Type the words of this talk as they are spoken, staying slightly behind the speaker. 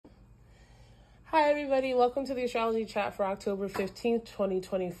Hi everybody, welcome to the astrology chat for October 15th,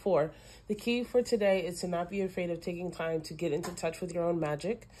 2024. The key for today is to not be afraid of taking time to get into touch with your own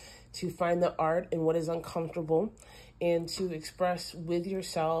magic, to find the art in what is uncomfortable, and to express with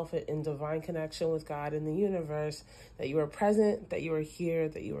yourself in divine connection with God and the universe that you are present, that you are here,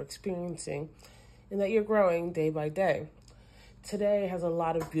 that you are experiencing, and that you're growing day by day. Today has a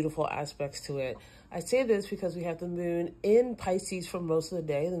lot of beautiful aspects to it. I say this because we have the moon in Pisces for most of the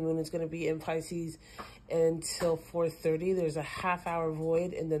day. The moon is going to be in Pisces until 4:30. There's a half-hour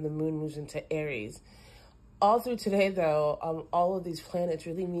void, and then the moon moves into Aries. All through today, though, all of these planets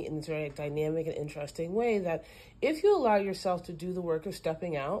really meet in this very dynamic and interesting way that if you allow yourself to do the work of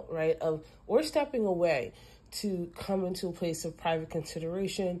stepping out, right, or stepping away, to come into a place of private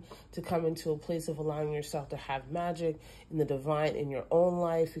consideration, to come into a place of allowing yourself to have magic in the divine in your own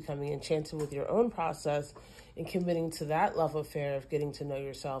life, becoming enchanted with your own process, and committing to that love affair of getting to know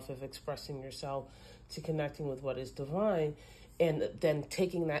yourself, of expressing yourself, to connecting with what is divine, and then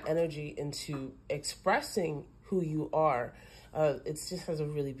taking that energy into expressing who you are. It just has a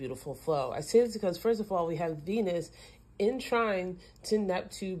really beautiful flow. I say this because, first of all, we have Venus in trine to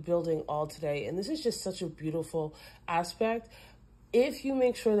Neptune building all today. And this is just such a beautiful aspect. If you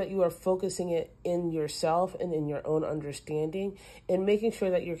make sure that you are focusing it in yourself and in your own understanding and making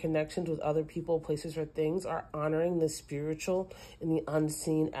sure that your connections with other people, places, or things are honoring the spiritual and the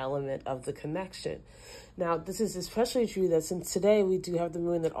unseen element of the connection. Now, this is especially true that since today we do have the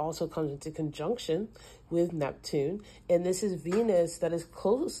moon that also comes into conjunction with Neptune, and this is Venus that is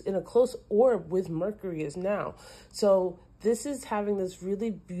close in a close orb with Mercury is now. So this is having this really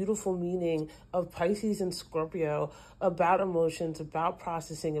beautiful meaning of Pisces and Scorpio about emotions, about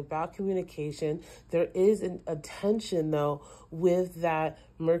processing, about communication. There is a tension, though, with that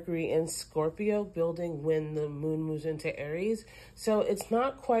Mercury and Scorpio building when the moon moves into Aries. So it's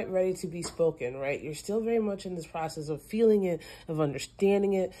not quite ready to be spoken, right? You're still very much in this process of feeling it, of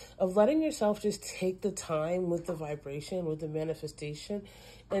understanding it, of letting yourself just take the time with the vibration, with the manifestation,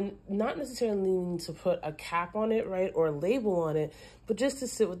 and not necessarily needing to put a cap on it, right, or a label on it, but just to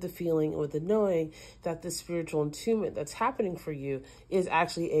sit with the feeling, with the knowing that the spiritual attunement that's happening for you is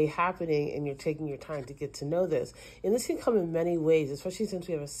actually a happening, and you're taking your time to get to know this. And this can come in many ways, especially since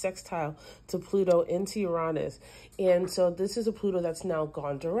we have a sextile to Pluto into Uranus. And so this is a Pluto that's now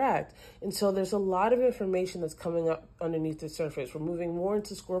gone direct. And so there's a lot of information that's coming up underneath the surface. We're moving more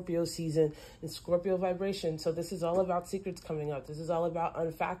into Scorpio season and Scorpio vibration. So this is all about secrets coming up. This is all about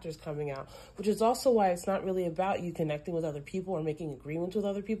factors coming out, which is also why it's not really about you connecting with other people or making agreements with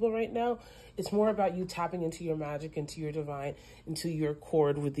other people right now. It's more about you tapping into your magic, into your divine, into your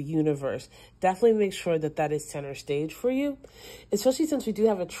chord with the universe. Definitely make sure that that is center stage for you, especially since we do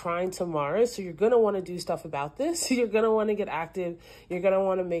have a trine to Mars. So you're going to want to do stuff about this. You're going to want to get active. You're going to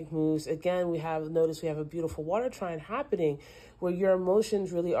want to make moves. Again, we have a beautiful water trine happening where your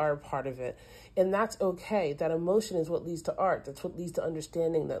emotions really are a part of it. And that's okay. That emotion is what leads to art. That's what leads to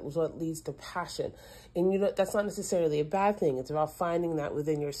understanding. That was what leads to passion. And that's not necessarily a bad thing. It's about finding that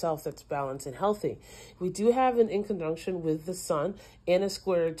within yourself that's balanced and healthy. We do have an in conjunction with the sun and a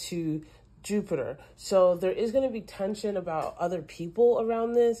square to Jupiter. So there is going to be tension about other people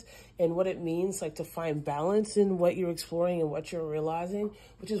around this and what it means, like, to find balance in what you're exploring and what you're realizing,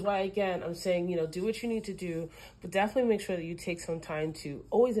 which is why, again, I'm saying, do what you need to do, but definitely make sure that you take some time to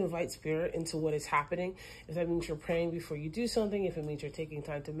always invite spirit into what is happening. If that means you're praying before you do something, if it means you're taking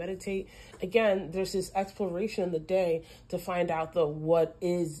time to meditate, again, there's this exploration in the day to find out what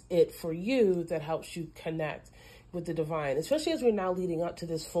is it for you that helps you connect with the divine, especially as we're now leading up to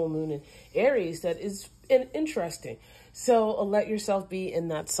this full moon in Aries that is interesting. So let yourself be in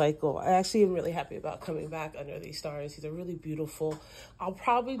that cycle. I actually am really happy about coming back under these stars. These are really beautiful. I'll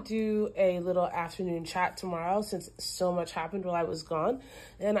probably do a little afternoon chat tomorrow since so much happened while I was gone.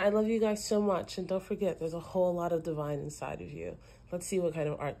 And I love you guys so much. And don't forget, there's a whole lot of divine inside of you. Let's see what kind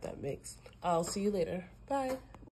of art that makes. I'll see you later. Bye.